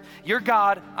Lord, you're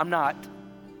God, I'm not.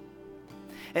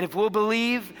 And if we'll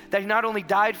believe that He not only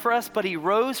died for us, but He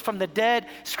rose from the dead,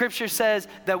 scripture says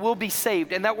that we'll be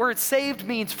saved. And that word saved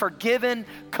means forgiven,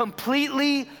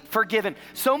 completely forgiven.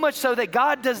 So much so that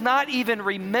God does not even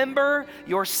remember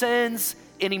your sins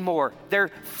anymore. They're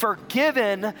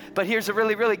forgiven, but here's the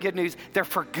really, really good news. They're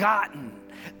forgotten.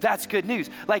 That's good news.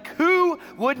 Like who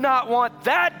would not want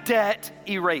that debt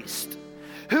erased?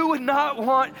 Who would not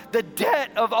want the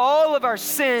debt of all of our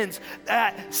sins,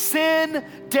 that sin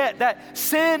debt, that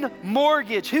sin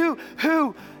mortgage? Who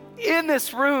in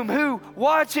this room, who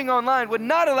watching online would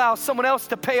not allow someone else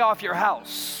to pay off your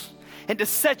house and to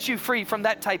set you free from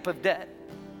that type of debt?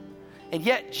 And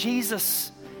yet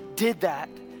Jesus did that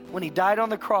when He died on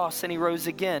the cross and He rose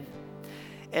again.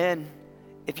 And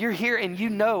if you're here and you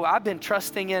know I've been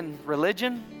trusting in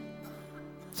religion,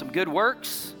 some good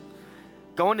works,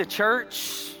 going to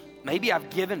church, maybe I've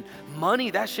given money,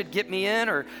 that should get me in,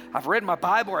 or I've read my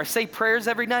Bible, or I say prayers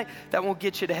every night, that won't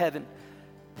get you to heaven.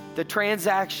 The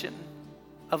transaction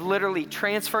of literally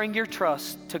transferring your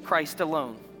trust to Christ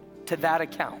alone, to that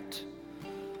account,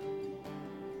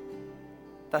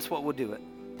 that's what will do it.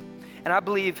 And I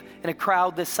believe in a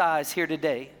crowd this size here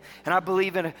today, and I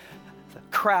believe in a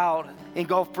crowd in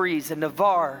Gulf Breeze and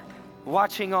Navarre,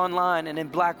 watching online and in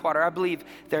Blackwater. I believe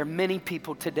there are many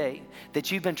people today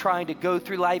that you've been trying to go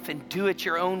through life and do it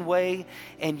your own way,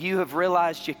 and you have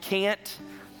realized you can't.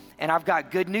 And I've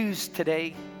got good news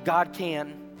today. God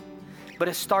can. But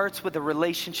it starts with a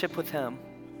relationship with Him.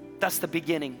 That's the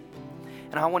beginning.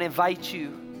 And I want to invite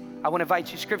you.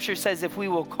 Scripture says if we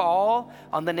will call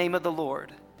on the name of the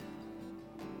Lord,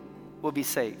 we'll be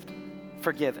saved,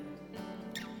 forgiven.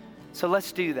 So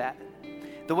let's do that.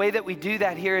 The way that we do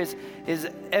that here is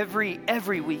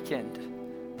every weekend,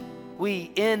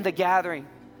 we end the gathering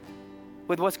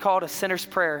with what's called a sinner's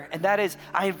prayer. And that is,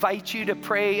 I invite you to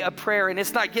pray a prayer. And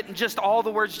it's not getting just all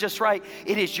the words just right.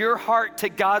 It is your heart to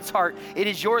God's heart. It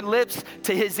is your lips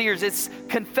to His ears. It's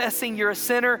confessing you're a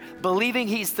sinner, believing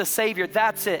He's the Savior.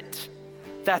 That's it.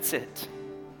 That's it.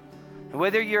 And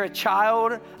whether you're a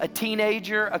child, a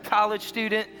teenager, a college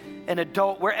student, an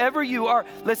adult, wherever you are,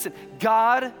 listen,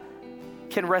 God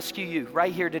can rescue you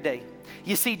right here today.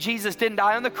 You see, Jesus didn't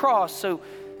die on the cross so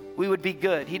we would be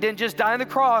good. He didn't just die on the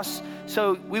cross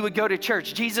so we would go to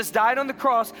church. Jesus died on the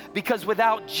cross because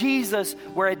without Jesus,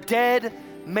 we're a dead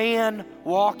man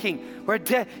walking.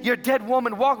 You're a dead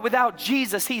woman walking. Without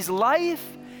Jesus, He's life,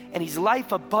 and He's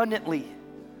life abundantly.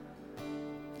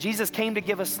 Jesus came to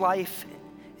give us life,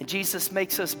 and Jesus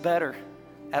makes us better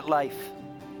at life.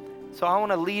 So I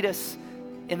want to lead us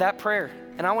in that prayer.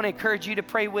 And I want to encourage you to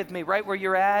pray with me right where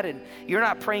you're at. And you're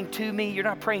not praying to me. You're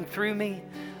not praying through me.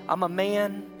 I'm a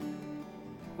man.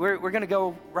 We're going to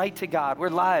go right to God. We're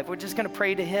live. We're just going to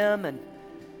pray to Him. And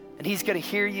He's going to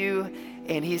hear you.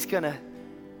 And He's going to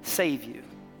save you.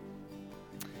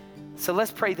 So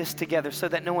let's pray this together so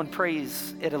that no one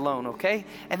prays it alone, okay?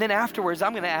 And then afterwards,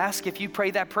 I'm going to ask if you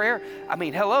pray that prayer. I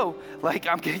mean, hello. Like,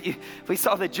 we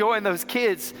saw the joy in those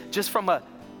kids just from a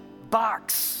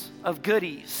box of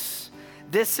goodies.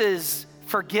 This is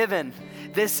forgiven.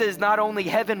 This is not only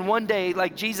heaven one day,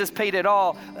 like Jesus paid it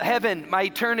all. Heaven, my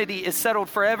eternity is settled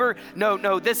forever.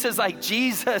 No, this is like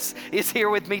Jesus is here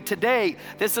with me today.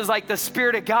 This is like the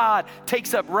Spirit of God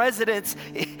takes up residence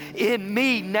in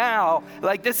me now.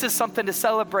 Like this is something to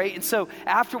celebrate. And so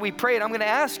after we pray it, I'm going to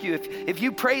ask you if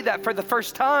you pray that for the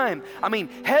first time. I mean,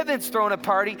 heaven's throwing a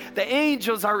party. The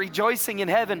angels are rejoicing in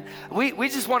heaven. We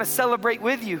just want to celebrate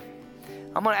with you.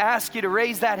 I'm going to ask you to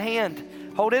raise that hand.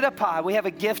 Hold it up high. We have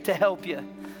a gift to help you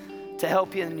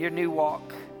in your new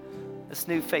walk, this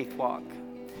new faith walk.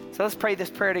 So let's pray this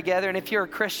prayer together. And if you're a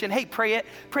Christian, hey, pray it.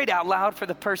 Pray it out loud for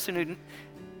the person who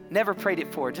never prayed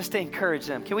it for, just to encourage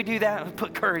them. Can we do that?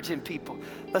 Put courage in people.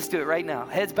 Let's do it right now.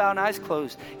 Heads bowed and eyes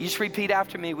closed. You just repeat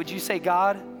after me. Would you say,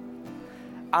 God,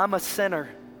 I'm a sinner.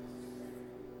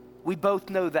 We both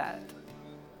know that.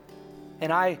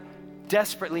 And I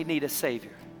desperately need a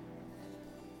Savior.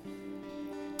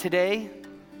 Today,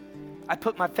 I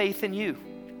put my faith in you.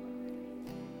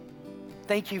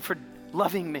 Thank you for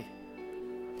loving me.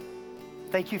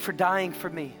 Thank you for dying for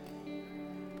me.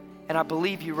 And I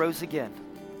believe you rose again.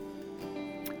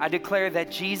 I declare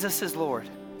that Jesus is Lord.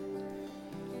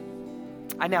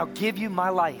 I now give you my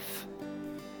life,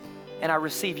 and I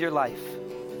receive your life.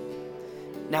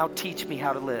 Now teach me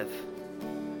how to live.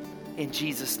 In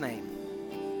Jesus' name.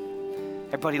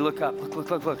 Everybody look up.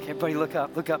 Look. Everybody look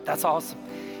up. Look up. That's awesome.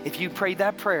 If you prayed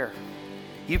that prayer,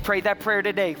 you prayed that prayer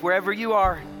today, wherever you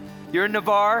are, you're in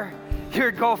Navarre, you're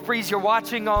at Gulf Breeze, you're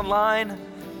watching online,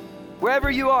 wherever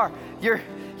you are, you're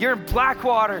in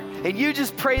Blackwater, and you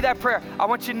just pray that prayer. I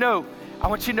want you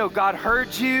to know God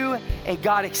heard you and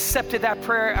God accepted that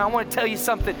prayer. And I want to tell you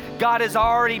something. God has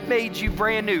already made you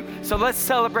brand new. So let's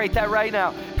celebrate that right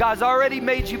now. God's already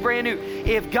made you brand new.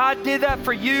 If God did that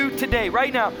for you today,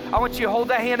 right now, I want you to hold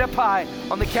that hand up high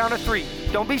on the count of 3.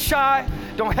 Don't be shy.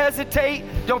 Don't hesitate.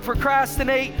 Don't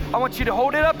procrastinate. I want you to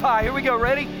hold it up high. Here we go.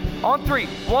 Ready? On 3.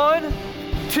 1,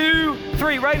 2,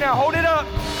 3. Right now, hold it up.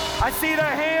 I see the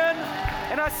hand,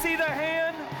 and I see the hand.